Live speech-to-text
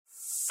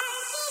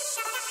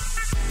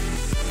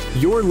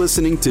You're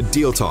listening to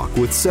Deal Talk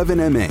with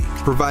 7MA,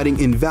 providing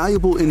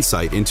invaluable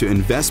insight into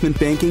investment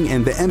banking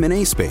and the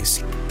M&A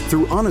space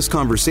through honest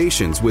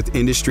conversations with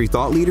industry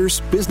thought leaders,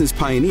 business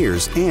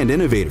pioneers, and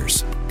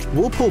innovators.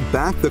 We'll pull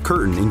back the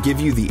curtain and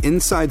give you the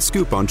inside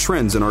scoop on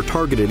trends in our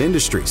targeted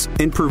industries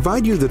and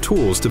provide you the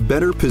tools to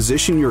better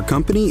position your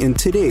company in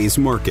today's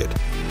market.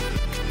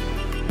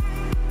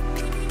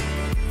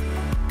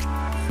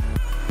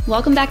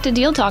 Welcome back to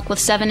Deal Talk with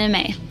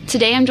 7MA.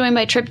 Today I'm joined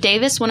by Tripp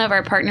Davis, one of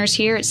our partners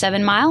here at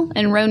 7 Mile,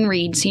 and Roan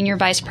Reed, Senior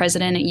Vice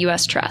President at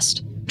U.S.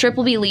 Trust. Tripp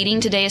will be leading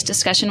today's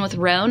discussion with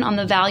Roan on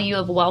the value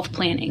of wealth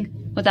planning.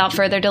 Without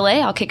further delay,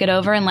 I'll kick it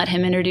over and let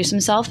him introduce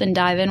himself and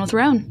dive in with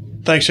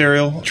Roan. Thanks,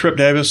 Ariel. Tripp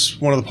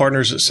Davis, one of the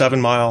partners at 7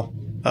 Mile.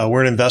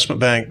 We're an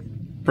investment bank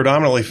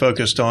predominantly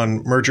focused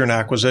on merger and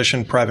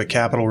acquisition, private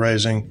capital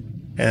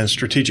raising, and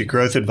strategic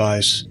growth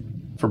advice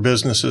for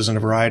businesses in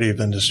a variety of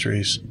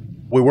industries.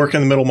 We work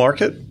in the middle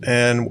market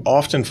and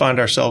often find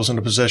ourselves in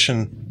a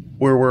position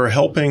where we're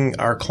helping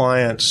our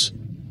clients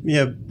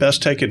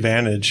best take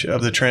advantage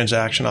of the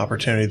transaction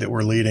opportunity that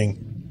we're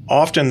leading.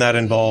 Often that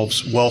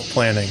involves wealth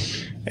planning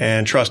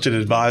and trusted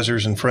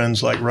advisors and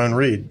friends like Roan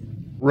Reed.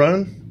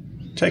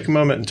 Roan, take a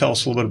moment and tell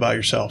us a little bit about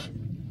yourself.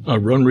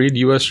 Roan Reed,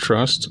 U.S.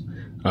 Trust.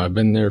 I've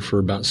been there for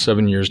about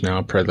 7 years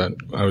now. Prior to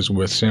that, I was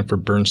with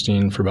Sanford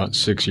Bernstein for about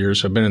 6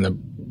 years. I've been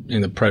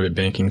in the private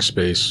banking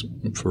space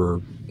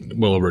for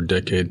well over a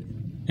decade.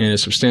 And a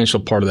substantial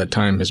part of that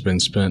time has been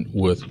spent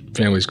with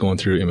families going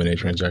through M&A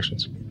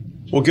transactions.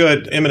 Well,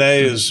 good.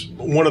 M&A is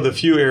one of the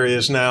few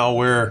areas now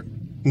where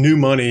new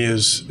money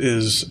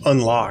is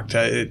unlocked.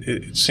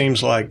 It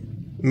seems like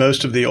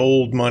most of the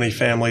old money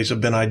families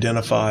have been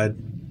identified.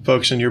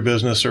 Folks in your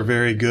business are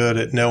very good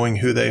at knowing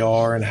who they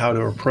are and how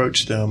to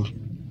approach them.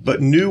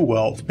 But new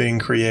wealth being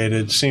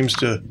created seems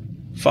to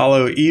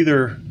follow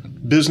either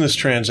business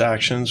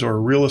transactions or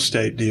real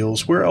estate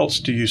deals. Where else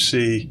do you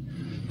see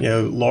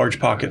large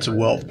pockets of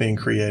wealth being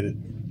created?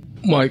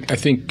 Well, I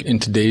think in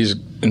today's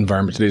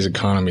environment, today's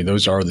economy,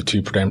 those are the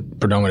two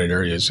predominant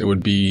areas. It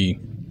would be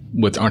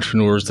with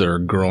entrepreneurs that are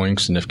growing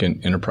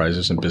significant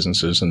enterprises and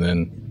businesses, and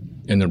then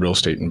in the real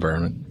estate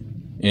environment.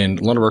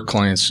 And a lot of our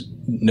clients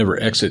never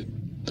exit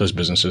those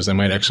businesses. They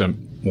might exit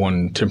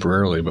one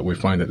temporarily, but we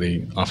find that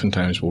they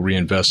oftentimes will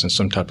reinvest in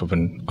some type of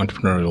an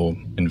entrepreneurial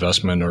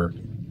investment or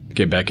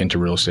get back into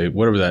real estate,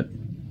 whatever that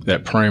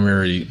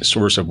primary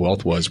source of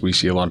wealth was. We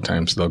see a lot of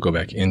times they'll go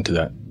back into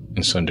that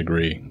in some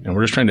degree. And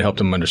we're just trying to help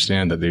them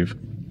understand that they've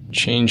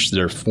changed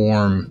their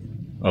form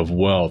of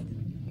wealth,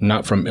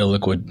 not from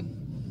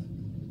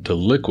illiquid to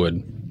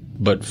liquid,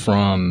 but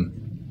from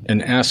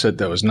an asset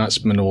that was not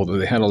spendable, that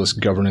they had all this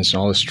governance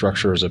and all this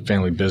structure as a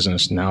family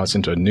business. Now it's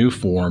into a new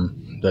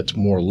form that's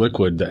more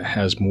liquid, that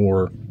has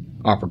more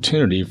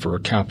opportunity for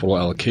capital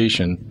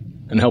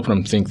allocation, and helping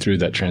them think through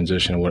that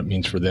transition and what it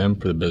means for them,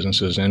 for the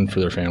businesses, and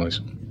for their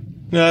families.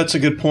 No, that's a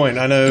good point.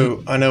 I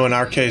know in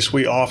our case,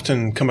 we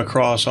often come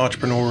across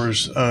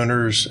entrepreneurs,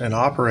 owners, and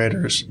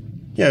operators,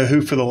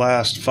 who for the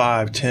last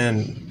 5,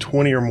 10,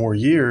 20 or more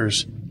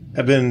years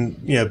have been,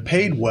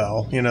 paid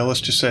well.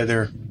 Let's just say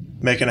they're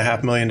making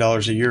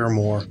 $500,000 a year or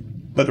more.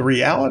 But the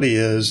reality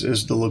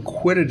is the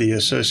liquidity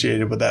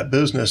associated with that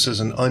business is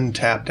an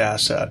untapped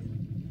asset.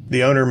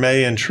 The owner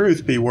may in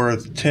truth be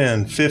worth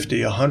 10,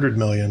 50, 100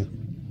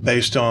 million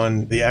based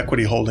on the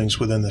equity holdings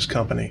within this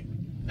company.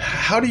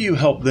 How do you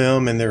help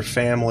them and their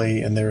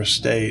family and their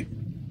estate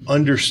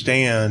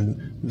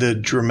understand the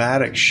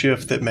dramatic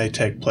shift that may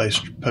take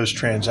place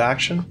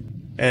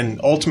post-transaction,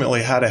 and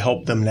ultimately how to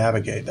help them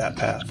navigate that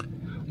path?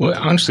 Well,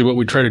 honestly, what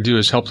we try to do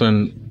is help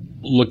them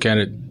look at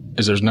it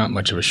as there's not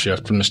much of a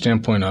shift from the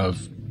standpoint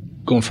of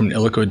going from an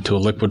illiquid to a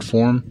liquid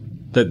form,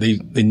 that they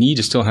need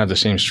to still have the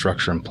same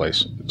structure in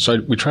place.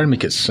 So we try to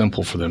make it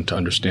simple for them to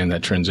understand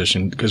that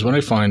transition, because what I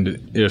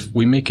find, if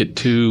we make it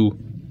too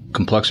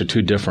complex or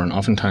too different,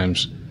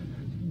 oftentimes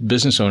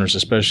business owners,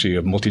 especially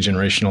of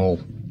multi-generational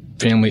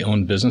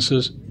family-owned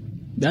businesses,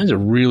 that is a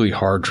really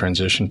hard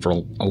transition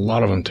for a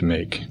lot of them to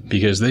make,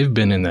 because they've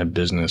been in that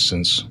business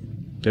since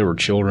they were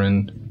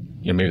children.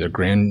 Maybe their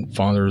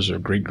grandfathers or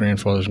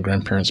great-grandfathers and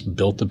grandparents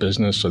built the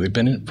business, so they've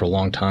been in it for a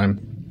long time.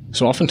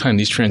 So oftentimes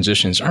these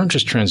transitions aren't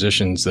just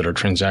transitions that are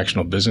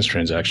transactional business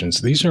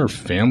transactions. These are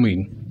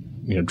family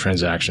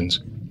transactions.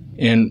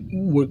 And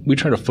we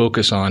try to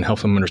focus on help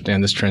them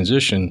understand this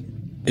transition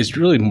is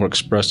really more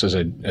expressed as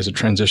a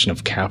transition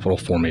of capital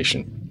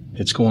formation.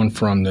 It's going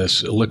from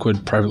this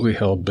liquid, privately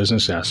held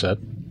business asset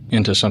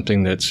into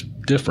something that's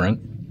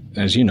different.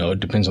 As you know, it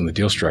depends on the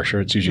deal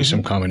structure. It's usually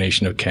some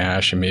combination of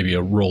cash and maybe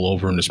a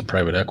rollover into some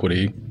private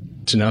equity.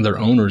 So now they're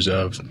owners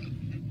of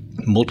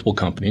multiple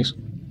companies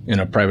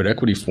in a private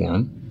equity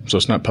form. So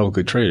it's not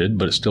publicly traded,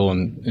 but it's still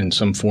in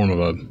some form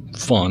of a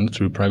fund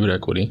through private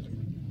equity.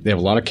 They have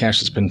a lot of cash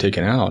that's been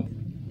taken out.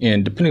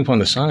 And depending upon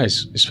the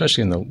size,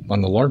 especially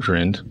on the larger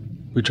end,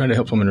 we try to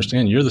help them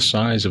understand you're the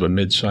size of a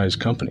mid-sized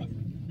company.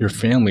 Your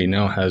family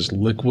now has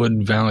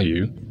liquid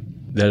value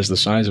that is the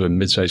size of a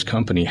mid-sized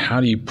company.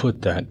 How do you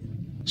put that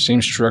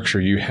same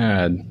structure you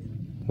had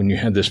when you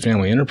had this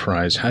family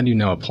enterprise? How do you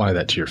now apply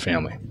that to your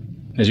family?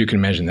 As you can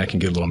imagine, that can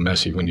get a little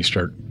messy when you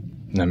start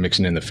now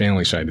mixing in the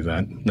family side of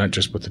that, not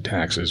just with the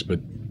taxes, but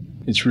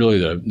it's really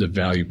the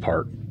value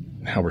part,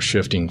 how we're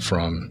shifting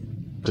from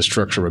the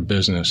structure of a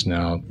business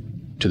now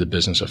to the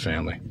business of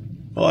family.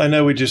 Well, I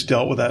know we just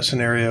dealt with that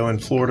scenario in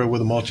Florida with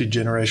a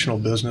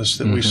multi-generational business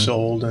that we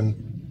sold,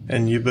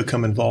 and you've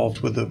become involved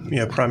with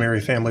the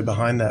primary family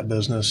behind that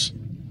business.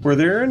 Were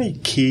there any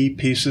key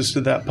pieces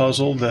to that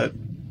puzzle that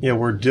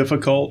were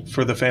difficult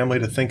for the family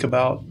to think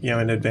about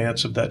in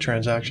advance of that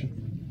transaction?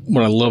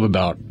 What I love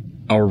about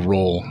our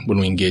role when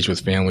we engage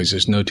with families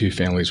is no two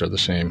families are the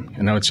same.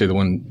 And I would say the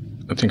one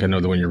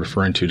you're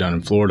referring to down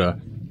in Florida,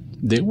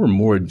 they were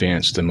more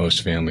advanced than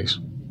most families.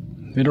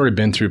 They'd already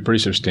been through pretty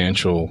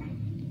substantial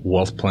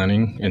wealth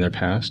planning in their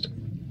past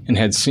and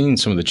had seen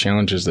some of the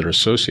challenges that are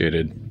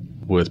associated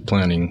with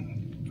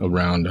planning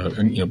around,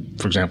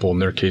 for example, in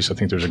their case, I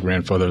think there's a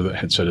grandfather that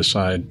had set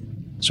aside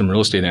some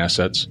real estate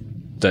assets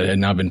that had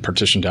now been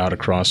partitioned out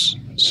across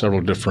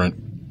several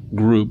different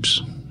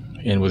groups.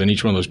 And within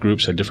each one of those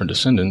groups had different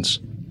descendants,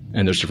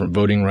 and there's different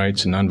voting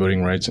rights and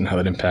non-voting rights and how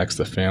that impacts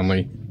the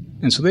family.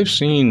 And so they've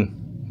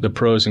seen the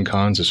pros and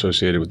cons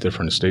associated with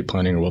different estate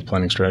planning or wealth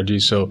planning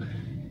strategies. So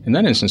in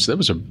that instance, that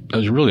was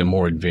really a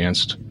more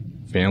advanced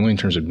family in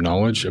terms of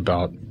knowledge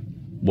about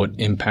what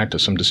impact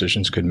of some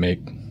decisions could make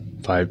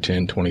 5,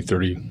 10, 20,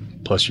 30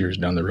 plus years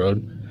down the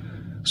road.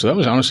 So that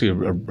was honestly a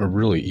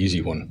really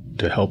easy one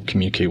to help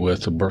communicate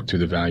with, to work through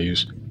the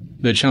values.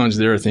 The challenge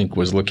there, I think,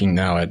 was looking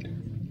now at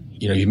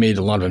you made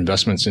a lot of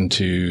investments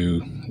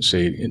into,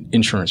 say,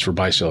 insurance for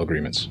buy-sell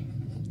agreements.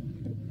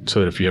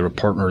 So that if you have a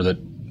partner that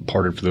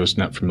parted, for those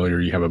not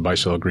familiar, you have a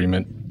buy-sell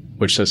agreement,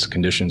 which sets the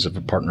conditions if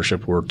a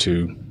partnership were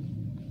to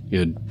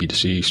either be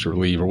deceased or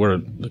leave or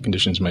whatever the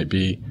conditions might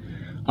be.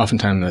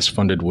 Oftentimes that's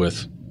funded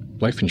with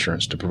life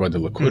insurance to provide the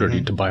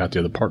liquidity to buy out the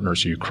other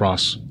partners, so you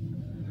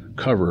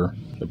cross-cover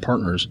the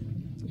partners.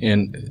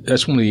 And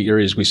that's one of the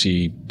areas we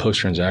see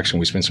post-transaction.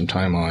 We spend some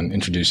time on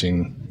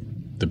introducing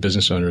the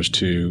business owners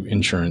to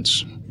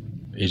insurance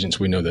agents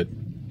we know that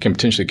can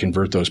potentially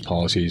convert those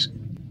policies.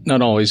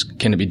 Not always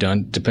can it be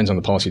done. Depends on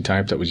the policy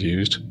type that was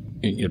used,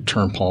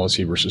 term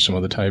policy versus some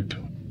other type.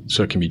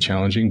 So it can be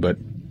challenging, but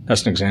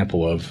that's an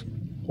example of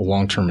a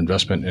long-term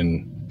investment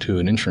into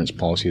an insurance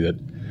policy that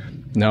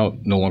now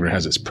no longer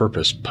has its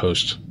purpose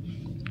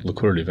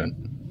post-liquidity event.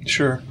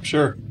 Sure.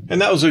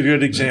 And that was a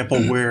good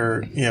example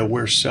where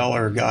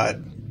seller got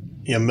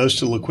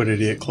most of the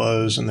liquidity at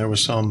close, and there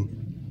was some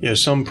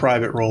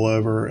private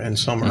rollover and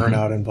some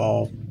earnout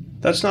involved.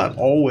 That's not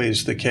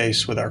always the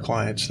case with our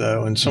clients,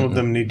 though, and some of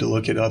them need to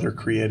look at other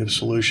creative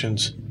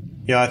solutions.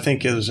 I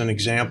think as an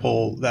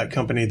example, that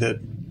company that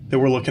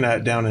we're looking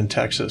at down in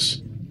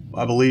Texas,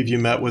 I believe you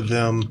met with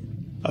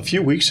them a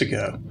few weeks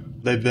ago.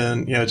 They've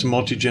been, it's a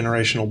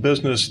multi-generational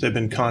business. They've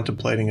been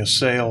contemplating a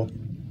sale.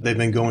 They've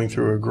been going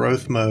through a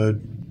growth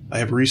mode. I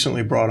have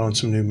recently brought on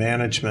some new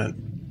management,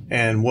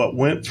 and what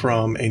went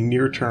from a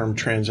near-term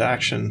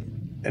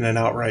transaction and an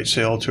outright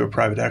sale to a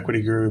private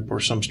equity group or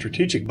some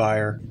strategic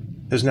buyer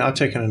has now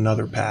taken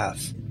another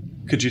path.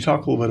 Could you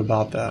talk a little bit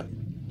about that?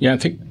 Yeah, I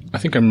think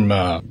we're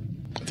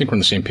on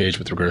the same page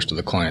with regards to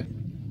the client.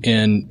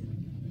 And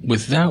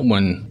with that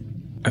one,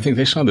 I think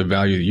they saw the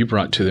value that you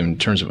brought to them in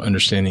terms of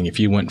understanding if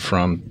you went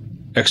from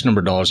X number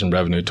of dollars in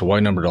revenue to Y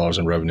number of dollars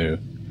in revenue,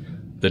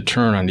 the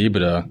turn on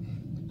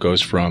EBITDA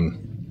goes from,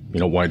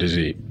 Y to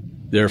Z.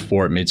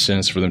 Therefore, it made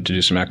sense for them to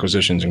do some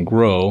acquisitions and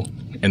grow,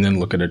 and then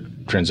look at a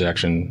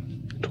transaction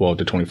 12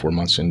 to 24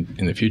 months in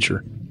the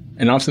future.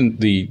 And often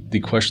the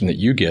question that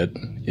you get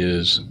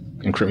is,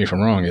 and correct me if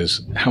I'm wrong,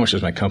 is how much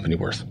is my company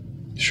worth?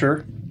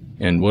 Sure.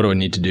 And what do I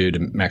need to do to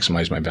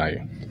maximize my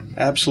value?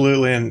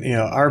 Absolutely. And,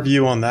 our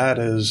view on that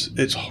is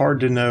it's hard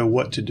to know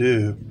what to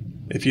do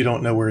if you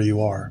don't know where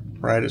you are,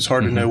 right? It's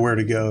hard to know where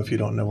to go if you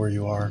don't know where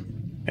you are.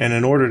 And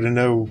in order to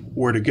know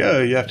where to go,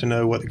 you have to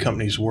know what the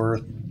company's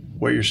worth,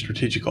 what your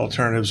strategic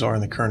alternatives are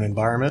in the current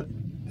environment,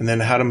 and then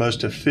how to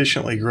most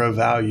efficiently grow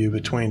value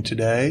between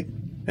today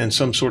and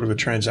some sort of a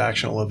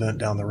transactional event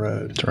down the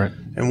road. That's right.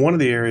 And one of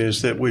the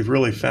areas that we've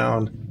really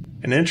found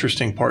an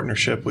interesting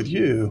partnership with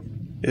you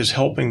is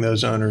helping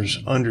those owners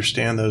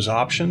understand those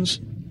options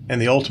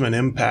and the ultimate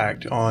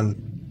impact on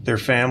their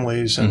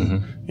families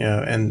and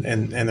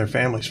and their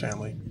family's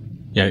family.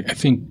 Yeah, I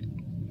think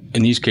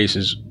in these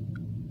cases,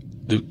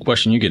 the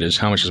question you get is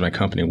how much is my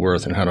company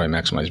worth and how do I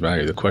maximize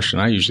value? The question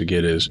I usually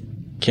get is,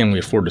 can we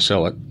afford to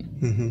sell it?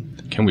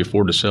 Can we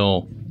afford to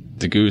sell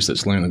the goose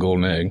that's laying the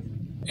golden egg?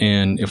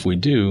 And if we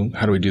do,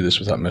 how do we do this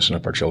without messing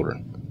up our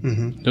children?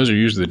 Those are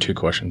usually the two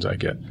questions I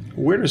get.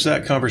 Where does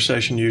that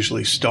conversation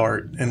usually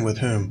start, and with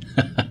whom?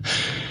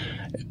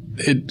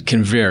 It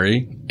can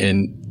vary,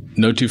 and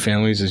no two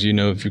families, as you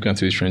know, if you've gone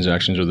through these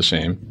transactions, are the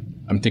same.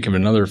 I'm thinking of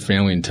another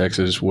family in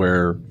Texas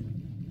where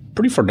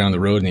pretty far down the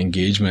road in the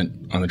engagement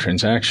on the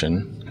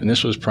transaction, and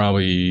this was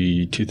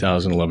probably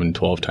 2011-12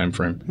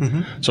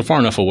 timeframe, so far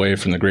enough away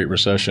from the Great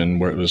Recession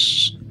where it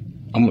was,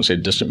 I won't say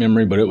distant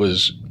memory, but it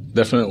was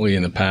definitely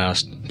in the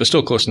past, but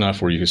still close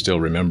enough where you could still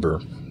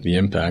remember the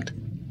impact.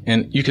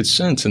 And you could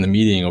sense in the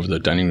meeting over the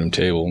dining room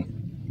table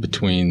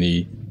between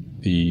the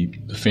the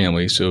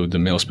family, so the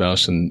male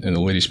spouse and the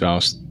lady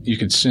spouse, you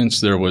could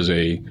sense there was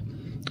a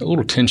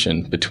little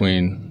tension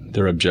between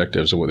their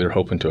objectives and what they were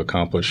hoping to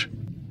accomplish.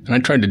 And I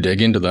tried to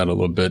dig into that a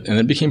little bit, and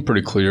it became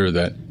pretty clear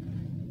that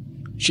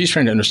she's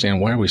trying to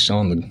understand, why are we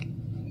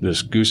selling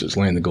this goose that's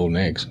laying the golden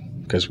eggs?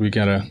 Because we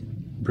got a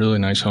really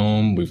nice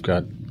home, we've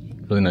got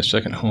really nice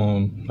second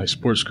home, nice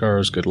sports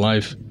cars, good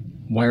life.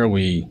 Why are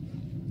we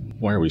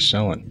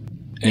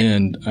selling?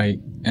 And I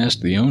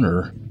asked the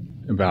owner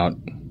about,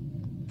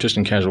 just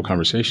in casual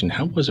conversation,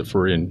 how was it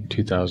for in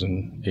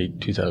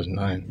 2008,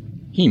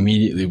 2009? He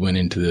immediately went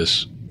into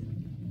this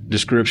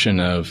description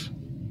of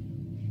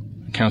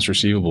accounts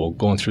receivable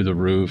going through the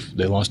roof.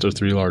 They lost their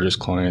 3 largest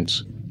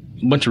clients,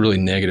 a bunch of really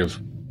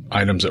negative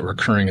items that were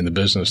occurring in the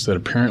business that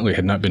apparently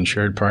had not been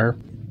shared prior.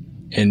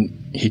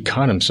 And he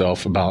caught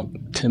himself about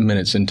 10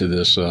 minutes into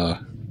this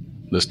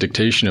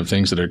dictation of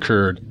things that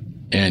occurred,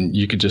 and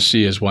you could just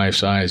see his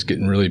wife's eyes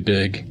getting really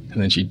big.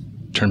 And then she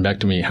turned back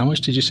to me, how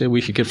much did you say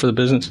we could get for the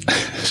business?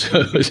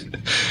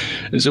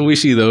 So we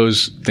see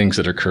those things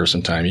that occur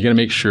sometime. You got to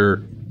make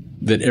sure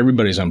that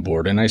everybody's on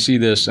board. And I see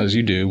this, as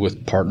you do,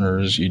 with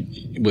partners,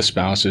 with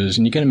spouses,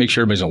 and you got to make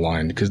sure everybody's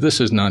aligned, because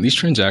these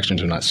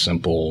transactions are not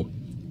simple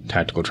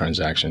tactical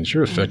transactions.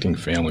 You're affecting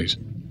families,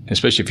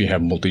 especially if you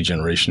have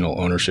multi-generational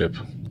ownership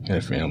in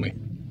a family.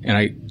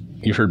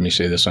 And you've heard me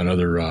say this on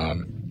other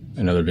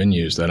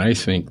venues, that I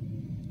think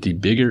the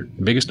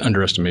biggest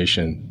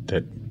underestimation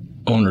that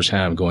owners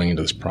have going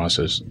into this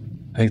process,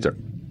 I think they're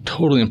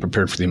totally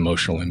unprepared for the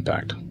emotional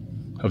impact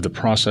of the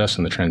process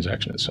and the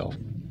transaction itself.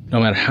 No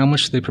matter how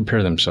much they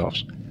prepare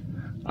themselves,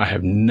 I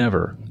have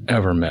never,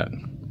 ever met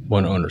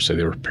one owner say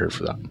they were prepared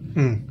for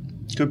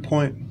that. Good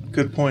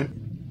point.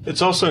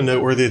 It's also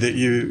noteworthy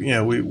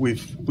that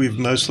we've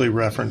mostly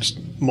referenced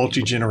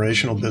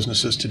multi-generational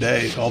businesses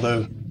today,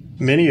 although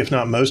many, if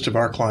not most, of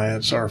our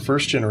clients are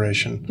first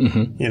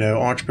generation,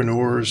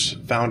 entrepreneurs,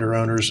 founder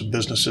owners of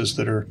businesses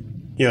that are,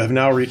 have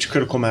now reached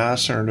critical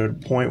mass and are at a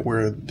point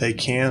where they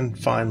can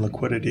find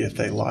liquidity if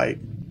they like.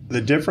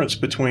 The difference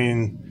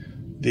between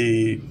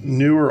the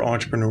newer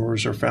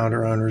entrepreneurs or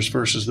founder owners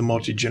versus the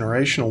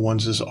multi-generational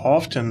ones is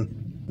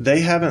often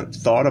they haven't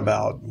thought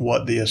about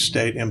what the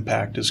estate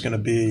impact is going to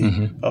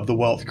be of the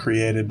wealth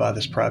created by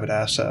this private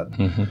asset.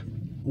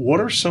 What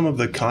are some of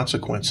the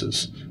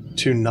consequences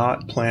to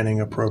not planning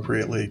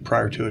appropriately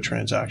prior to a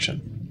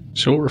transaction?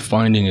 So what we're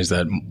finding is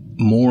that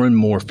more and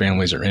more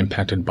families are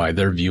impacted by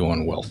their view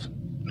on wealth.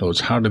 So it's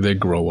how do they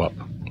grow up?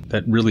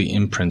 That really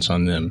imprints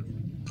on them,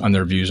 on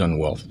their views on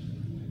wealth.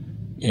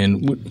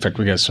 And in fact,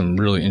 we got some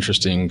really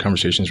interesting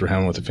conversations we're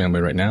having with the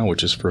family right now,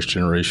 which is first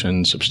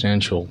generation,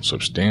 substantial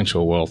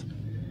wealth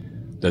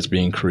that's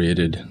being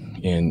created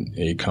in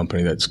a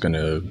company that's going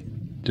to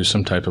do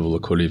some type of a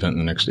liquidity event in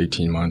the next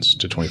 18 months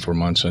to 24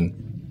 months.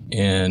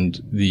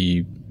 And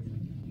the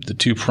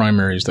two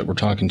primaries that we're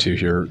talking to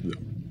here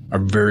are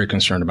very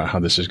concerned about how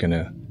this is going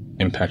to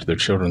impact their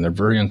children. They're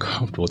very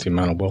uncomfortable with the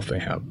amount of wealth they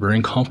have, very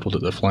uncomfortable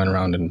that they're flying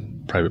around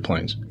in private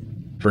planes,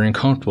 very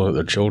uncomfortable that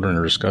their children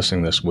are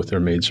discussing this with their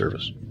maid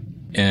service.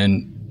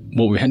 And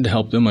what we had to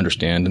help them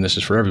understand, and this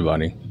is for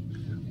everybody,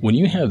 when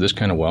you have this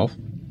kind of wealth,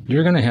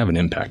 you're going to have an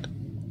impact.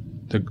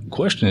 The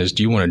question is,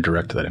 do you want to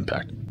direct that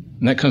impact?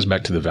 And that comes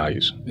back to the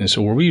values. And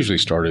so where we usually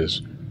start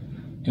is,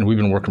 and we've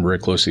been working very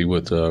closely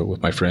with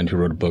my friend who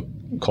wrote a book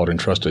called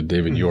Entrusted,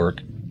 David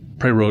York.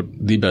 Probably wrote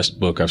the best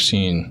book I've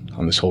seen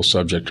on this whole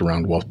subject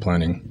around wealth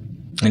planning.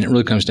 And it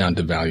really comes down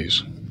to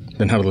values.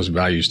 Then how do those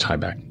values tie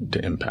back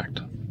to impact?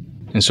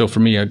 And so for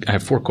me, I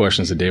have 4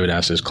 questions that David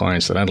asks his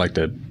clients that I'd like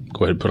to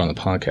go ahead and put on the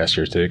podcast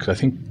here today, because I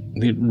think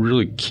they're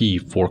really key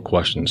 4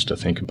 questions to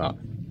think about.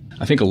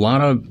 I think a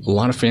lot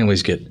of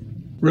families get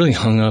really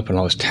hung up on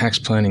all this tax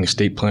planning,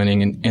 estate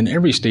planning, and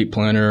every estate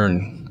planner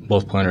and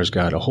wealth planner's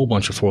got a whole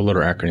bunch of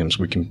 4-letter acronyms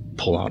we can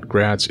pull out.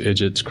 GRATS,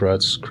 IDGITS,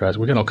 CRUTS.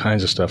 We got all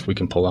kinds of stuff we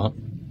can pull out.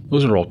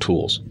 Those are all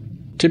tools.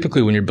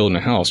 Typically, when you're building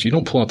a house, you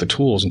don't pull out the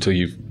tools until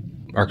you've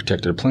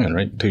architected a plan,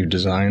 right? Until you've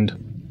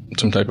designed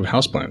some type of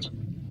house plans.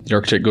 The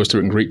architect goes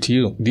through it in great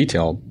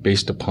detail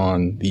based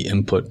upon the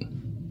input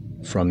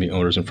from the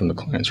owners and from the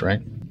clients,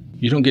 right?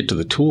 You don't get to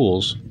the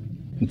tools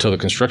until the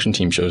construction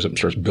team shows up and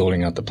starts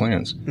building out the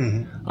plans.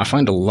 I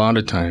find a lot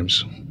of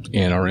times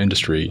in our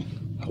industry,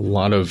 a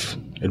lot of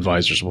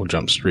advisors will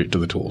jump straight to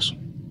the tools.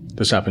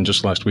 This happened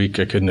just last week.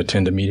 I couldn't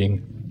attend a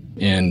meeting,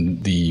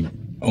 and the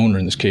owner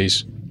in this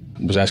case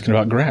was asking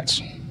about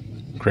GRATS,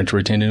 Grantor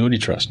Retained Annuity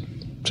Trust.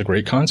 It's a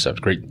great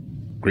concept,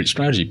 great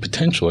strategy,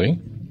 potentially,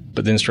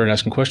 but then started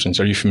asking questions.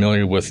 Are you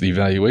familiar with the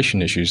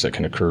valuation issues that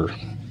can occur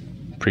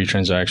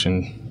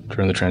pre-transaction,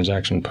 during the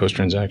transaction,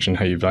 post-transaction,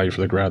 how you value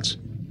for the GRATS?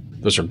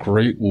 Those are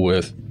great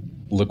with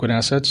liquid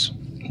assets,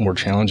 more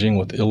challenging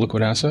with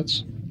illiquid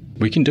assets.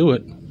 We can do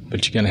it,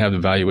 but you got to have the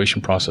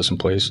valuation process in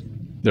place.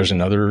 There's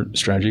another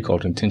strategy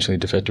called intentionally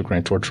defective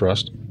grantor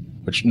trust,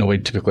 which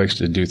nobody typically likes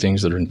to do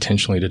things that are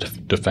intentionally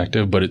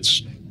defective, but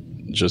it's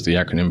just the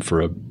acronym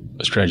for a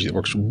strategy that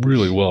works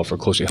really well for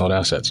closely held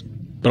assets.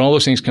 But all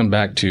those things come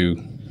back to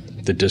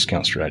the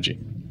discount strategy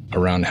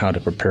around how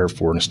to prepare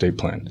for an estate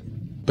plan.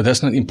 But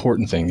that's not the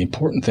important thing. The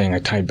important thing I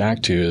tie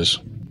back to is,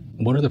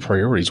 what are the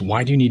priorities?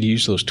 Why do you need to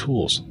use those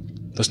tools?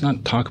 Let's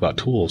not talk about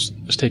tools.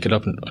 Let's take it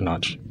up a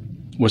notch.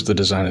 What's the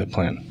design of the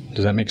plan?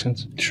 Does that make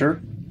sense?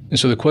 Sure. And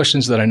so the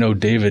questions that I know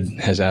David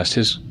has asked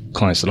his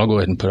clients that I'll go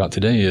ahead and put out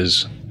today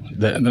is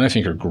that I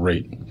think are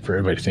great for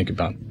everybody to think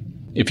about.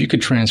 If you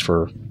could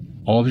transfer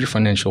all of your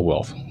financial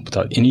wealth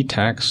without any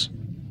tax,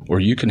 or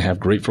you can have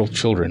grateful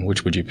children,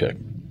 which would you pick?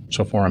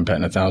 So far, I'm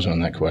betting 1,000 on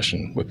that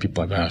question. With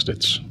people I've asked,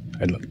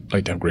 I'd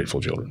like to have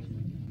grateful children.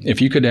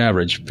 If you could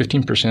average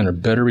 15% or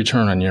better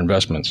return on your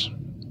investments,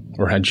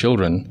 or had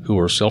children who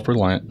were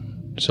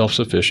self-reliant,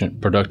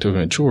 self-sufficient, productive,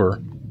 and mature,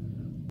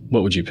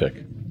 what would you pick?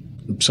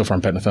 So far,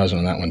 I'm betting 1,000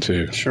 on that one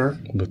too. Sure.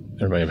 With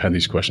everybody I've had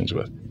these questions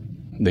with.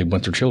 They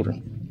want their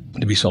children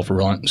to be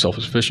self-reliant and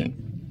self-sufficient.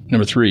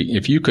 Number 3,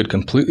 if you could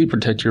completely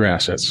protect your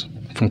assets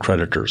from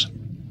creditors,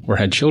 or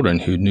had children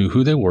who knew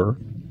who they were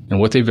and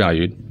what they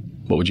valued,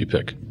 what would you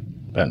pick?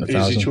 Betting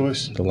 1,000. Easy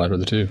choice. The latter of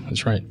the two.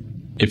 That's right.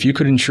 If you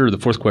could ensure, the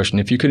fourth question,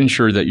 if you could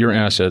ensure that your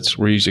assets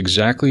were used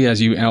exactly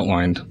as you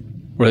outlined,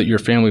 or that your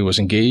family was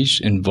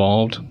engaged,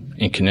 involved,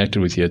 and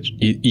connected with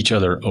each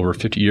other over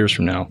 50 years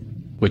from now,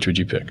 which would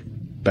you pick?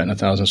 Betting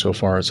 1,000 so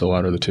far, it's the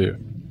latter of the two.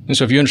 And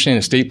so if you understand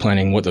estate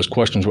planning, what those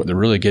questions, what they're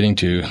really getting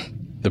to,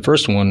 the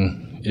first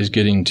one is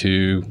getting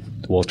to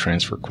the wealth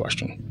transfer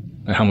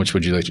question. And how much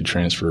would you like to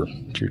transfer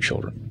to your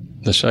children?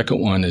 The second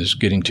one is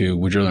getting to,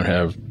 would you rather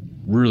have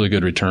really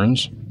good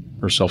returns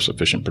or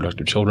self-sufficient,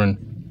 productive children?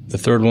 The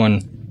third one,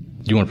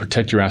 do you want to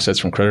protect your assets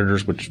from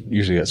creditors, which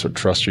usually that's what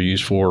trusts are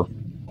used for,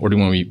 or do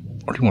you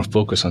want to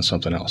focus on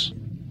something else,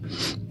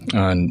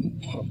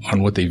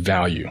 on what they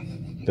value,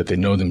 that they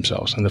know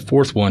themselves? And the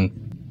fourth one,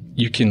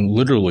 you can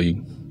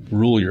literally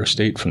rule your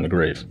estate from the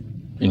grave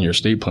in your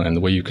estate plan, the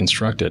way you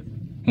construct it.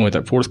 And what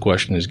that fourth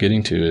question is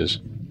getting to is,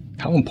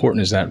 how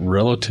important is that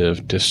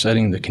relative to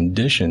setting the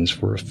conditions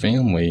for a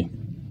family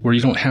where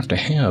you don't have to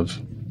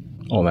have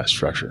all that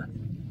structure?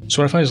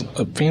 So what I find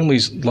is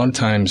families, a lot of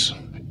times,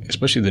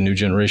 especially the new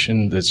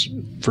generation, that's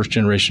first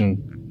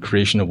generation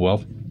creation of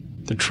wealth,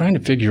 they're trying to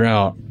figure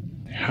out,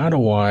 how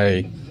do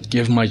I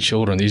give my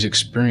children these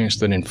experiences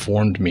that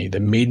informed me,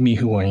 that made me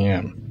who I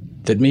am,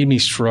 that made me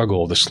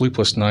struggle, the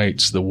sleepless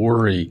nights, the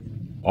worry,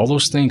 all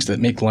those things that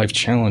make life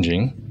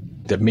challenging,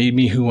 that made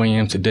me who I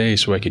am today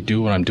so I could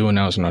do what I'm doing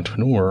now as an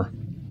entrepreneur.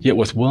 Yet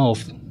with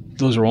wealth,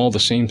 those are all the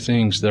same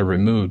things that are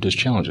removed as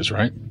challenges,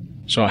 right?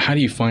 So how do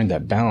you find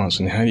that balance,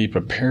 and how do you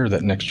prepare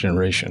that next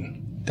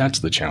generation? That's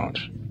the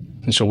challenge.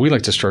 And so we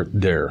like to start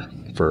there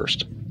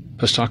first.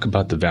 Let's talk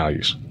about the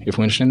values. If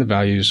we understand the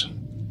values,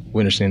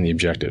 we understand the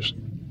objectives.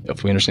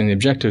 If we understand the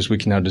objectives, we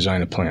can now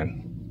design a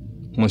plan.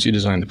 Once you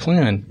design the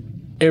plan,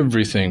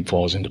 everything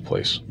falls into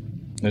place.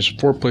 There's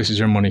 4 places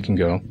your money can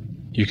go.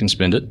 You can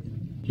spend it.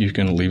 You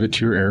can leave it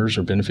to your heirs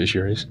or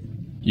beneficiaries.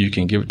 You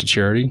can give it to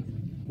charity,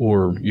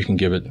 or you can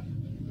give it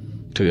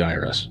to the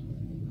IRS.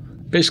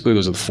 Basically,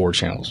 those are the 4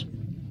 channels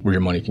where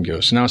your money can go.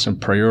 So now it's a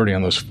priority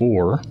on those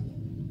 4,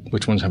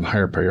 which ones have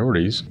higher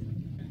priorities.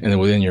 And then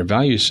within your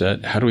value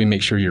set, how do we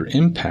make sure your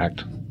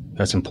impact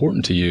that's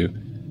important to you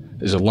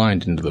is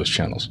aligned into those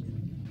channels?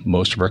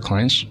 Most of our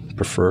clients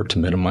prefer to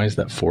minimize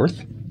that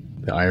 4th,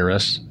 the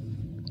IRS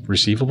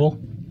receivable,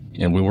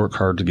 and we work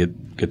hard to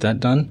get that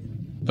done.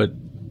 But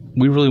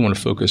we really want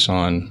to focus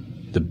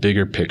on the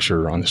bigger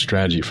picture, on the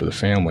strategy for the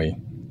family,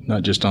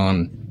 not just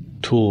on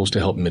tools to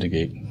help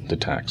mitigate the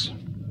tax.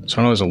 So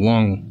I know it's a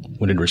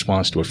long-winded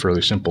response to a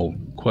fairly simple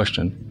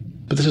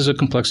question, but this is a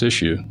complex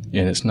issue,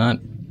 and it's not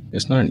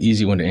an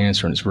easy one to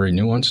answer, and it's very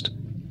nuanced.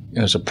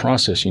 And it's a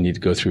process you need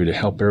to go through to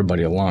help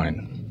everybody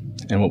align.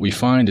 And what we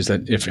find is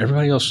that if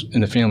everybody else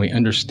in the family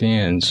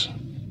understands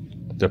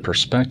the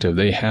perspective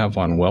they have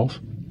on wealth,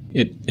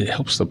 it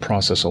helps the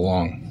process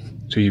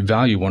along. So you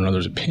value one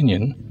another's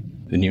opinion,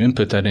 then you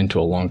input that into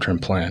a long-term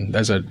plan.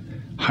 That's a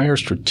higher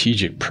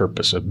strategic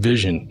purpose, a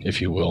vision,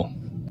 if you will,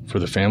 for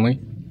the family.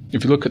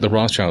 If you look at the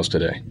Rothschilds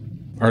today,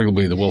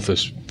 arguably the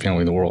wealthiest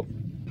family in the world,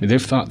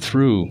 they've thought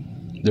through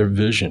their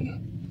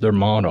vision, their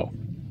motto,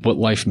 what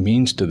life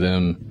means to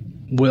them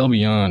well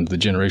beyond the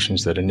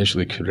generations that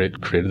initially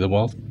created the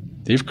wealth.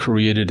 They've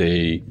created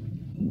a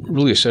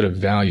set of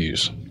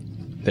values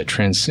that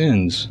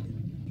transcends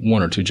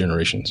 1 or 2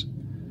 generations.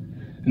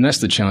 And that's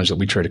the challenge that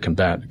we try to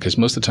combat, because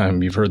most of the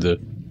time you've heard the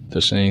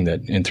saying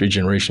that in 3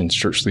 generations,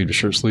 shirt sleeve to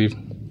shirt sleeve.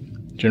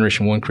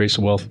 Generation 1 creates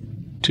the wealth.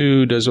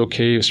 2 does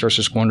okay, starts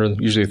to squander.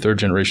 Usually the 3rd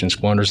generation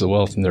squanders the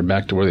wealth and they're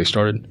back to where they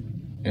started.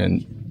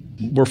 And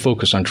we're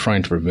focused on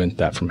trying to prevent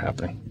that from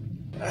happening.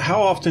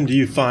 How often do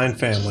you find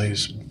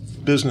families,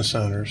 business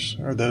owners,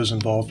 or those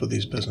involved with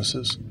these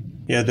businesses,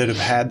 that have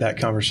had that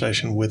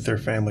conversation with their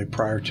family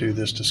prior to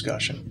this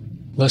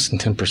discussion? Less than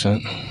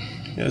 10%.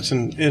 It's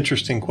an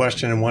interesting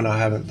question, and one I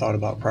haven't thought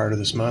about prior to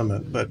this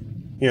moment. But,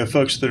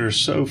 folks that are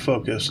so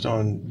focused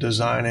on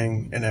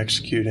designing and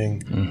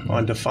executing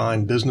on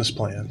defined business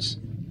plans,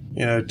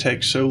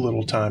 take so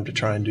little time to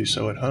try and do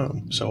so at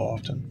home so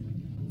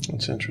often.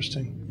 It's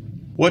interesting.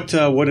 What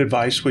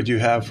advice would you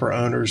have for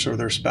owners or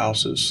their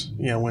spouses,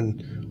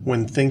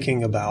 when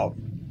thinking about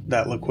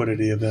that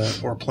liquidity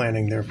event or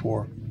planning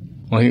therefore?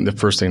 Well, I think the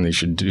first thing they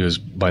should do is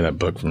buy that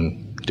book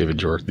from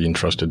David York, The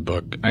Entrusted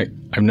Book. I've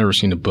never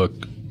seen a book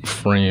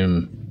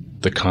frame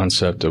the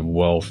concept of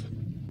wealth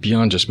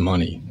beyond just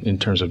money in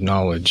terms of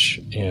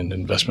knowledge and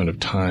investment of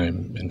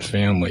time and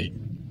family.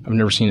 I've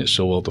never seen it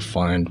so well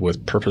defined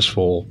with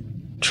purposeful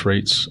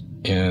traits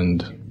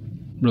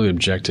and really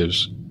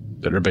objectives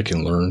that everybody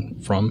can learn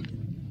from.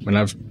 And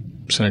I've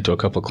sent it to a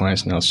couple of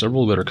clients now,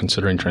 several that are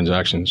considering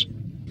transactions.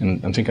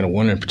 And I'm thinking of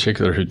one in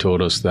particular who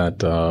told us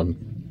that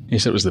he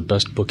said it was the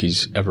best book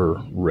he's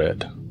ever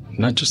read.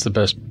 Not just the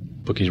best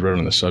book he's read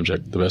on the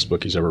subject, the best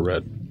book he's ever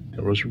read.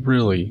 It was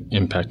really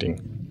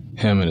impacting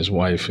him and his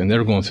wife. And they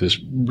were going through this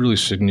really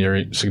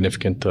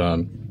significant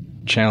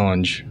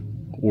challenge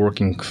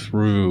working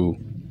through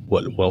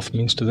what wealth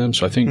means to them.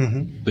 So I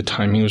think the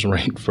timing was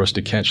right for us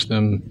to catch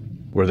them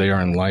where they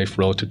are in life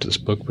relative to this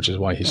book, which is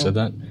why he said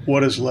that.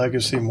 What is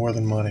legacy more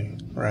than money,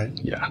 right?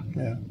 Yeah.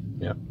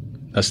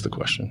 That's the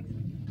question.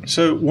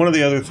 So one of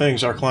the other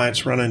things our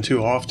clients run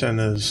into often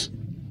is,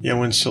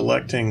 when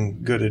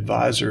selecting good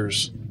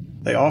advisors,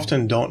 they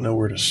often don't know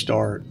where to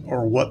start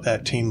or what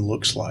that team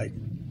looks like.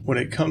 When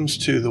it comes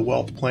to the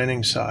wealth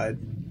planning side,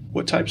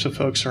 what types of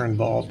folks are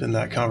involved in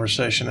that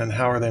conversation and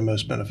how are they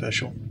most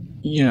beneficial?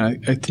 Yeah,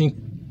 I think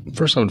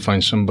first I would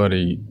find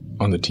somebody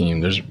on the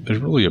team. There's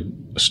really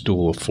a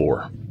stool of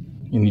four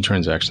in any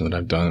transaction that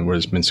I've done where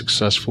it's been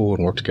successful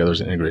and worked together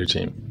as an integrated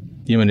team.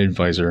 The M&A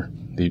advisor,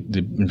 the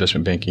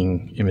investment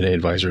banking M&A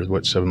advisor,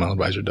 what 7 Mile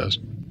Advisor does,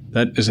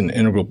 that is an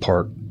integral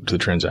part to the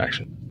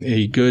transaction.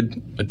 A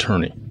good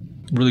attorney,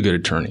 really good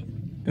attorney.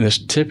 And this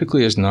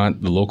typically is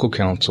not the local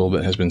counsel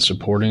that has been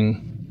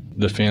supporting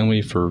the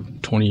family for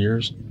 20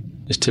 years.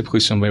 It's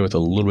typically somebody with a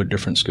little bit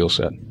different skill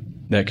set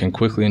that can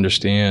quickly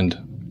understand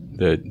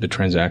the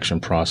transaction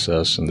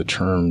process and the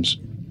terms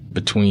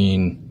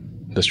between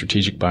the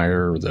strategic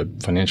buyer or the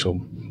financial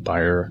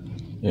buyer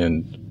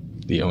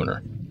and the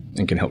owner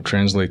and can help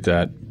translate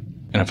that.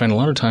 And I find a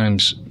lot of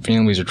times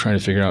families are trying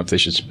to figure out if they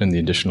should spend the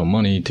additional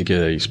money to get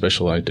a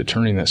specialized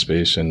attorney in that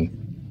space.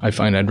 And I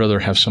find I'd rather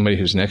have somebody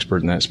who's an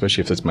expert in that,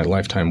 especially if it's my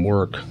lifetime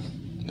work,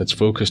 that's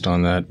focused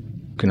on that,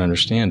 can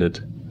understand it,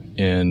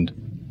 and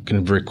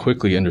can very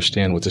quickly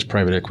understand what this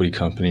private equity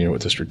company or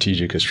what the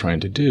strategic is trying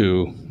to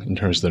do in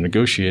terms of the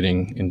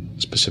negotiating in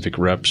specific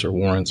reps or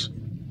warrants.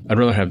 I'd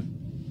rather have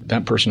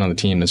that person on the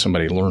team than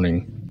somebody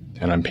learning,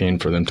 and I'm paying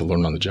for them to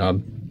learn on the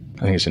job.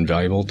 I think it's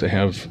invaluable to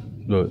have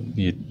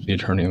the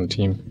attorney on the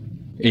team.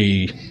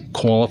 A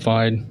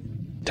qualified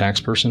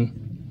tax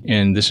person,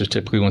 and this is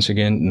typically, once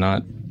again,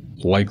 not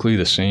likely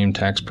the same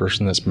tax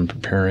person that's been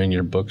preparing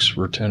your books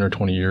for 10 or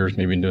 20 years,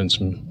 maybe doing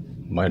some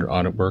minor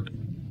audit work.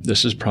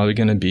 This is probably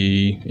going to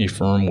be a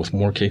firm with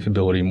more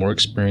capability, more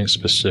experience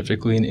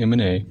specifically in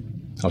M&A.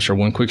 I'll share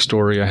one quick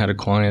story. I had a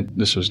client,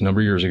 this was a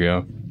number of years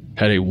ago,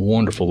 had a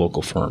wonderful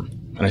local firm.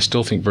 And I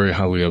still think very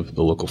highly of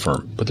the local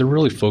firm. But they're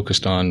really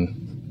focused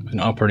on an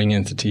operating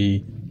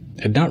entity,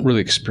 had not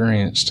really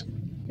experienced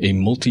a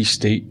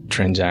multi-state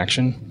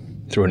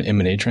transaction through an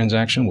M&A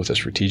transaction with a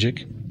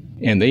strategic.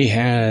 And they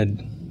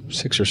had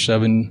 6 or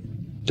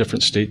 7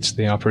 different states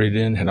they operated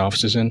in, had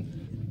offices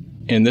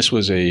in. And this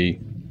was a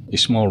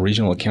small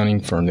regional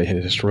accounting firm they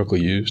had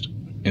historically used.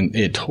 And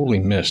they had totally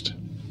missed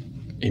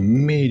a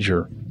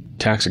major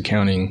tax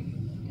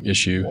accounting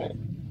issue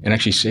and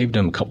actually saved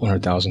them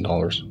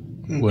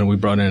 $200,000. When we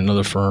brought in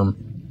another firm,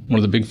 one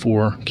of the big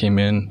four came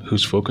in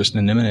who's focused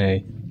in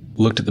M&A,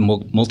 looked at the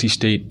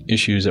multi-state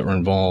issues that were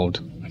involved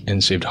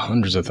and saved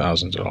hundreds of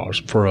thousands of dollars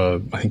for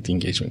I think the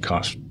engagement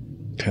cost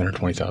 $10,000 or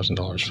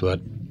 $20,000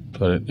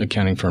 for that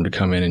accounting firm to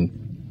come in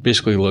and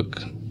basically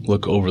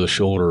look over the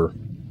shoulder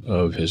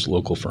of his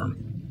local firm.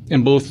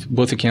 And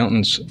both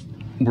accountants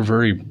were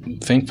very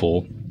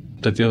thankful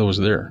that the other was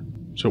there.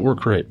 So it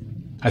worked great.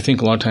 I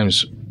think a lot of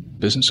times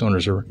business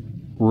owners are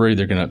worried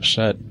they're going to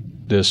upset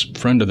this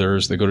friend of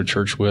theirs they go to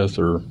church with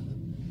or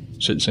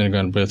sit in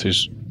synagogue with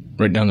who's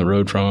right down the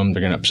road from them.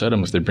 They're going to upset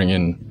them if they bring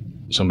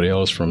in somebody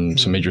else from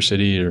some major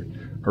city or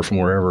from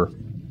wherever.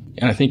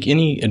 And I think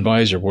any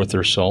advisor worth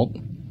their salt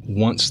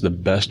wants the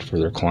best for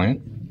their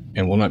client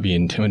and will not be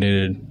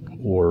intimidated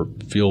or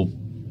feel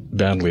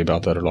badly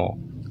about that at all,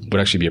 but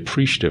actually be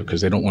appreciative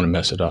because they don't want to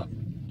mess it up.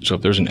 So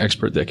if there's an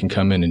expert that can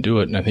come in and do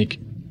it, and I think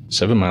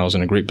 7 Mile is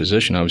in a great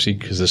position, obviously,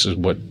 because this is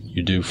what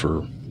you do for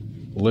a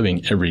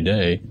living every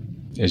day,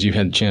 as you've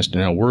had the chance to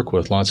now work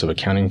with lots of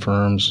accounting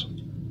firms,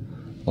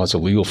 lots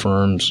of legal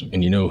firms,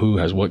 and you know who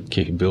has what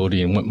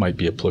capability and what might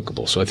be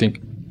applicable. So I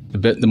think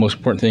the most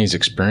important thing is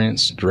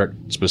experience, direct,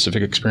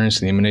 specific experience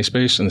in the M&A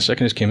space, and the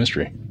second is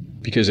chemistry.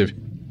 Because if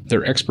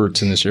they're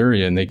experts in this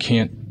area and they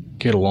can't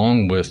get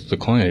along with the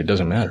client, it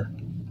doesn't matter,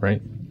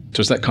 right?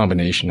 So it's that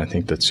combination, I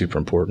think, that's super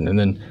important. And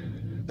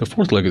then the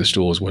fourth leg of the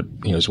stool is what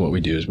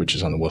we do, which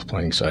is on the wealth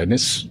planning side, and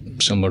it's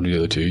similar to the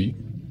other two.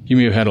 You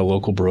may have had a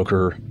local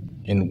broker,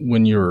 and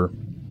when your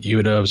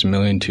EBITDA is $1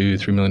 million, $2 million,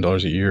 $3 million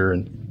a year,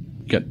 and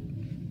you got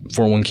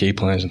 401k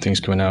plans and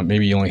things coming out,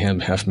 maybe you only have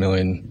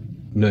 $500,000,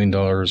 $1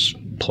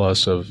 million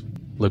plus of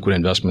liquid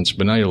investments,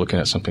 but now you're looking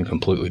at something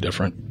completely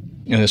different.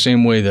 In the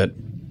same way that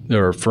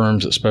There are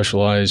firms that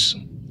specialize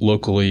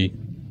locally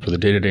for the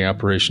day-to-day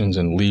operations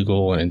and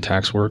legal and in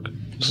tax work.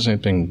 It's the same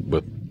thing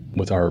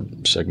with our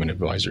segment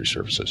advisory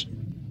services.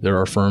 There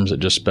are firms that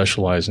just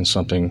specialize in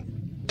something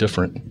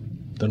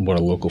different than what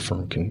a local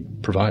firm can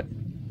provide.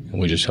 And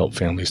we just help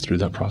families through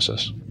that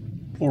process.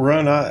 Well,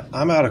 Ron,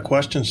 I'm out of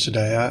questions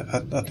today.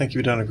 I think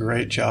you've done a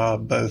great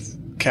job both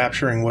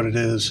capturing what it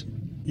is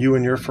you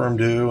and your firm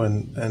do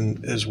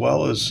and as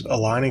well as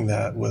aligning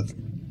that with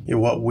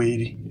what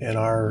we and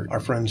our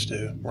friends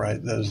do,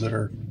 right? Those that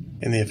are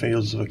in the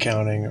fields of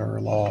accounting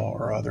or law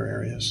or other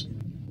areas.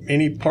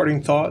 Any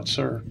parting thoughts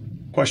or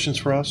questions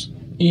for us?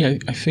 Yeah,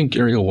 I think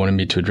Ariel wanted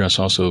me to address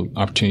also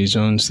opportunity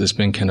zones. That's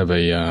been kind of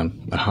a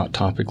hot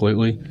topic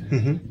lately.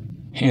 Mm-hmm.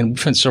 And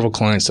we've had several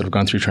clients that have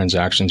gone through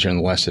transactions here in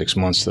the last 6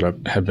 months that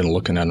have been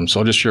looking at them. So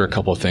I'll just share a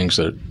couple of things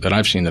that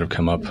I've seen that have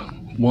come up.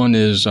 One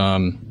is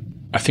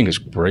I think it's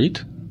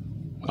great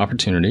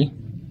opportunity,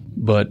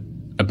 but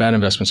a bad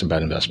investment's a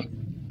bad investment.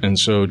 And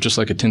so just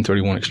like a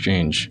 1031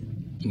 exchange,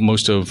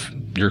 most of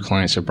your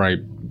clients have probably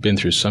been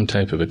through some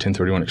type of a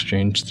 1031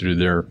 exchange through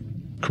their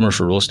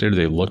commercial real estate, or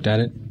they looked at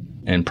it,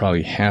 and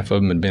probably half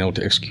of them had been able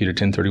to execute a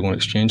 1031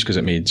 exchange because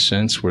it made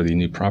sense where the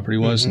new property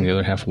was, and the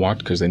other half walked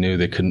because they knew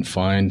they couldn't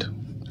find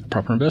a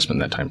proper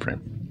investment in that time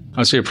frame.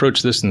 I'd say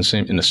approach this in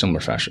a similar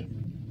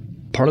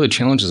fashion. Part of the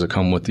challenges that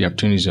come with the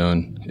opportunity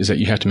zone is that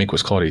you have to make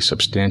what's called a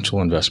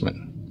substantial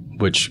investment,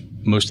 which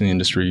most in the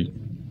industry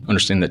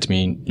understand that to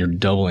mean you're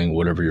doubling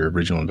whatever your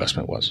original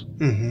investment was.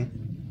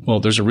 Mm-hmm. Well,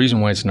 there's a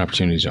reason why it's an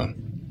opportunity zone.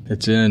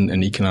 It's in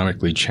an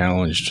economically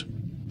challenged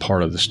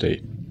part of the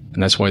state,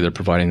 and that's why they're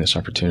providing this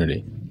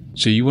opportunity.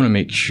 So you want to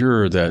make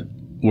sure that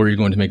where you're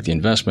going to make the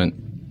investment,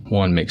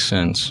 one, makes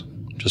sense,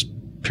 just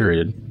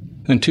period,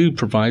 and two,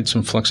 provide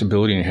some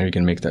flexibility in how you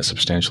can make that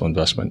substantial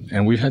investment.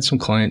 And we've had some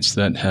clients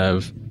that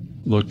have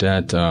looked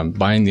at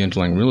buying the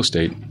underlying real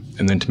estate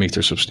and then to make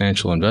their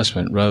substantial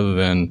investment, rather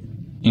than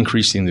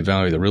increasing the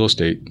value of the real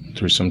estate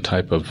through some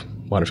type of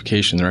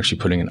modification, they're actually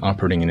putting an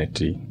operating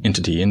entity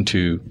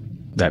into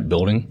that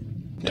building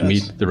to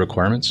meet the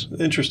requirements.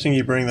 Interesting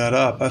you bring that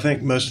up. I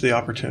think most of the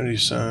opportunity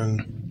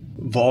zone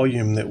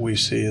volume that we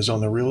see is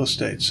on the real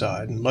estate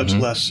side, and much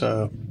less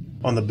so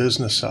on the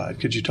business side.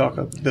 Could you talk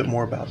a bit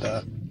more about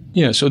that?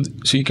 Yeah, so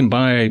you can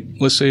buy,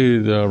 let's say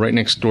right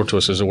next door to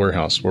us is a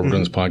warehouse where we're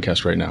doing this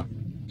podcast right now.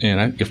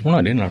 And if we're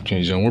not in an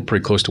opportunity zone, we're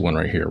pretty close to one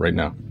right here, right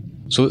now.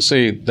 So let's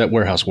say that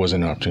warehouse was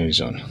in an opportunity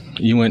zone.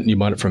 You went and you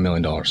bought it for $1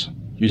 million.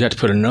 You'd have to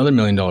put another $1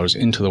 million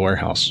into the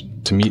warehouse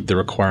to meet the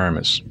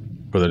requirements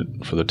for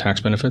the tax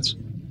benefits.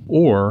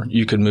 Or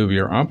you could move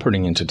your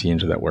operating entity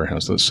into that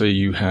warehouse. Let's say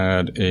you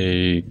had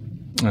a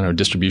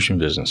distribution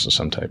business of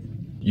some type.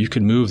 You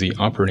could move the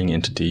operating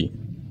entity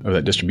of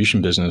that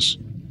distribution business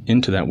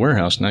into that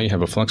warehouse. Now you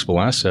have a flexible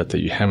asset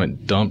that you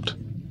haven't dumped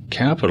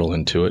capital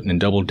into it and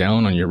doubled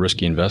down on your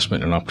risky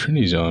investment in an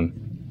opportunity zone.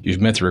 You've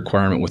met the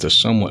requirement with a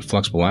somewhat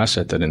flexible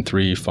asset that in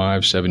 3,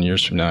 5, 7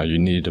 years from now you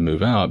need to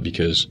move out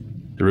because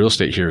the real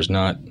estate here is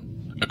not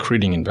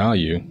accreting in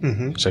value.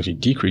 Mm-hmm. It's actually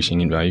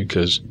decreasing in value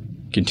because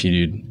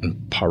continued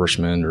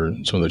impoverishment or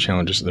some of the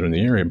challenges that are in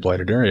the area,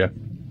 blighted area,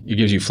 it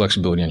gives you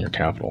flexibility on your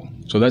capital.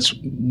 So that's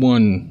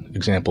one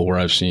example where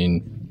I've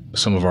seen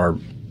some of our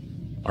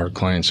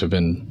clients have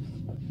been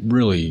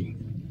really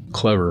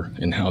clever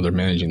in how they're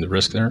managing the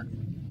risk there.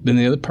 Then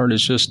the other part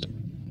is just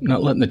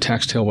not letting the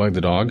tax tail wag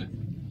the dog.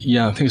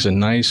 Yeah, I think it's a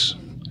nice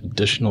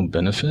additional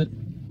benefit,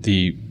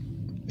 the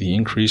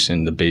increase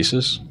in the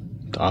basis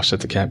to offset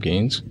the cap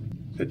gains.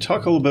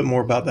 Talk a little bit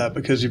more about that,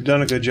 because you've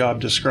done a good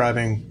job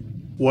describing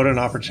what an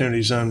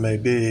opportunity zone may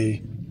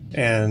be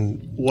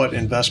and what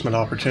investment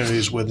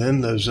opportunities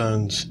within those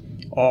zones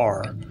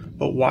are.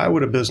 But why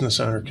would a business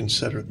owner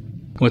consider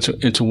them? Well,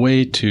 it's a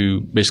way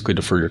to basically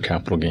defer your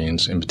capital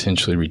gains and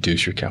potentially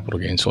reduce your capital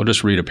gains. So I'll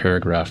just read a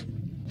paragraph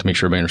to make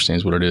sure everybody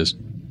understands what it is.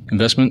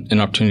 Investment in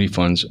opportunity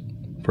funds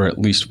for at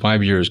least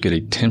 5 years get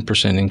a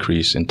 10%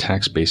 increase in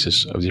tax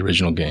basis of the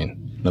original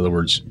gain. In other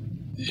words,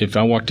 if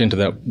I walked into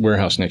that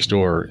warehouse next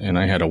door and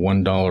I had a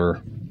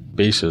 $1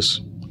 basis,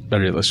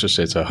 better, let's just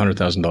say it's a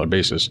 $100,000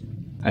 basis,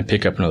 I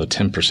pick up another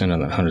 10% on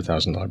that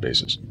 $100,000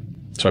 basis.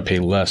 So I pay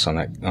less on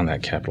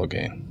that capital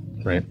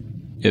gain, right?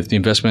 If the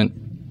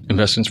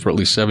investments for at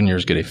least 7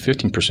 years get a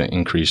 15%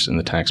 increase in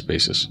the tax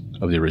basis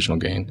of the original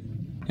gain.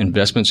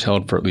 Investments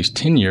held for at least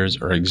 10 years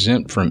are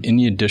exempt from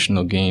any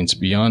additional gains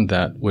beyond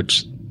that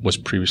which was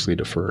previously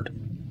deferred.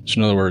 So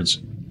in other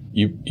words,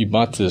 you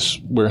bought this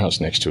warehouse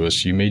next to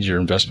us, you made your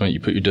investment, you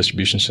put your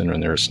distribution center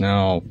in there. It's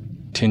now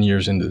 10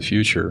 years into the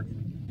future.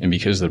 And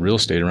because the real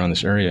estate around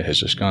this area has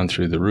just gone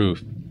through the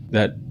roof,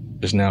 that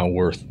is now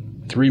worth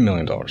 $3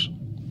 million.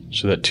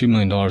 So that $2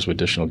 million of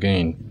additional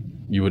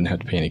gain, you wouldn't have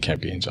to pay any cap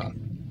gains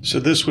on. So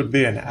this would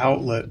be an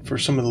outlet for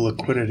some of the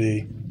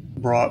liquidity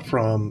brought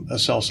from a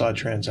sell-side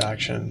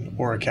transaction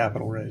or a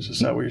capital raise. Is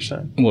that what you're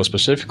saying? Well,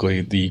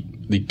 specifically,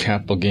 the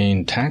capital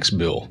gain tax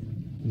bill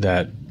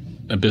that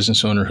a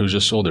business owner who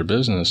just sold their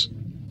business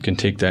can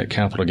take that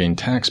capital gain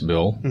tax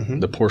bill,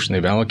 the portion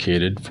they've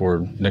allocated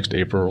for next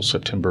April,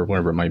 September,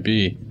 whatever it might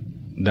be,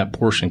 that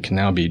portion can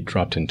now be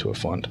dropped into a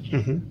fund.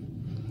 Mm-hmm.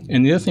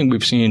 And the other thing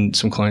we've seen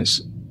some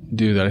clients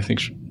do that I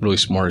think is really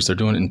smart is they're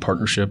doing it in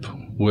partnership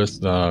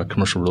with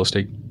commercial real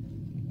estate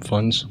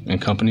funds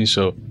and companies.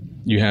 So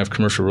you have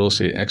commercial real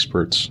estate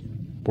experts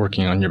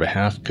working on your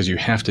behalf because you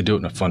have to do it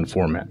in a fund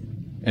format.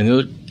 And the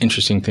other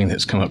interesting thing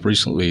that's come up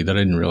recently that I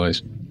didn't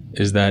realize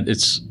is that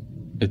it's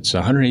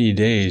 180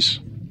 days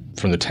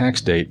from the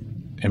tax date,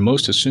 and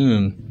most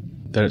assume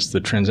that it's the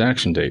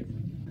transaction date.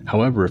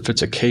 However, if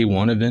it's a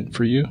K1 event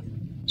for you,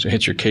 so it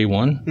hits your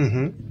K1,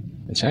 Mm-hmm.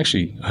 it's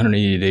actually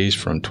 180 days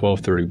from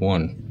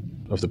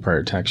 12/31 of the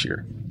prior tax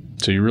year.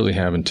 So you really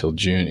have until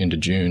into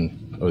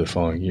June of the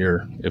following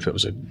year if it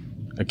was a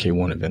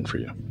K1 event for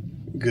you.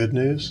 Good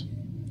news.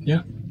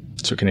 Yeah.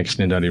 So it can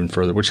extend out even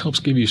further, which helps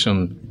give you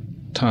some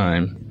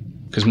time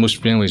because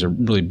most families are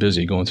really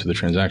busy going through the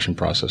transaction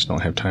process,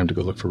 don't have time to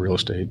go look for real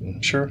estate.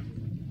 And Sure.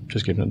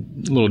 just give them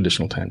a little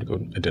additional time to go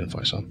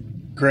identify some.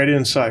 Great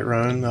insight,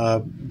 Roan,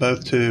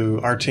 both to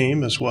our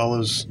team as well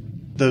as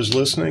those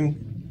listening.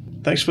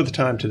 Thanks for the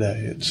time today.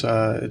 It's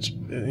I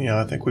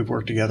think we've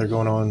worked together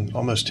going on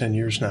almost 10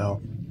 years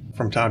now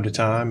from time to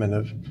time and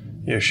have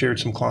shared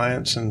some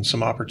clients and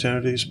some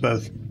opportunities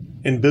both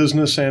in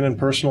business and in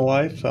personal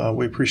life.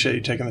 We appreciate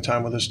you taking the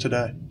time with us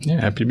today. Yeah,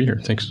 happy to be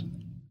here. Thanks.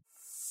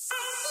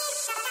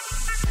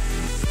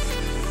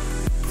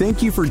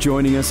 Thank you for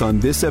joining us on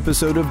this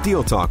episode of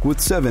Deal Talk with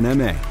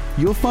 7MA.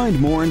 You'll find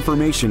more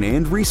information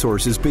and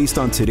resources based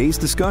on today's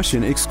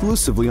discussion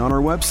exclusively on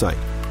our website.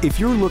 If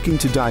you're looking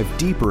to dive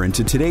deeper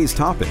into today's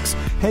topics,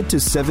 head to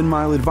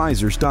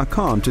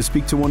 7mileadvisors.com to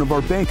speak to one of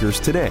our bankers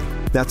today.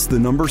 That's the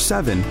number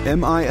 7,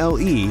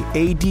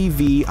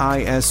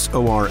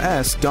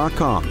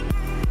 mileadvisors.com.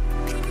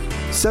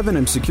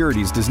 7M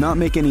Securities does not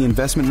make any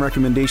investment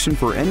recommendation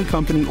for any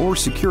company or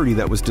security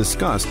that was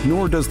discussed,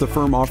 nor does the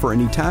firm offer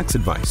any tax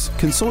advice.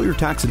 Consult your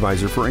tax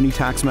advisor for any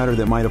tax matter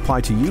that might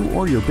apply to you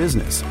or your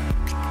business.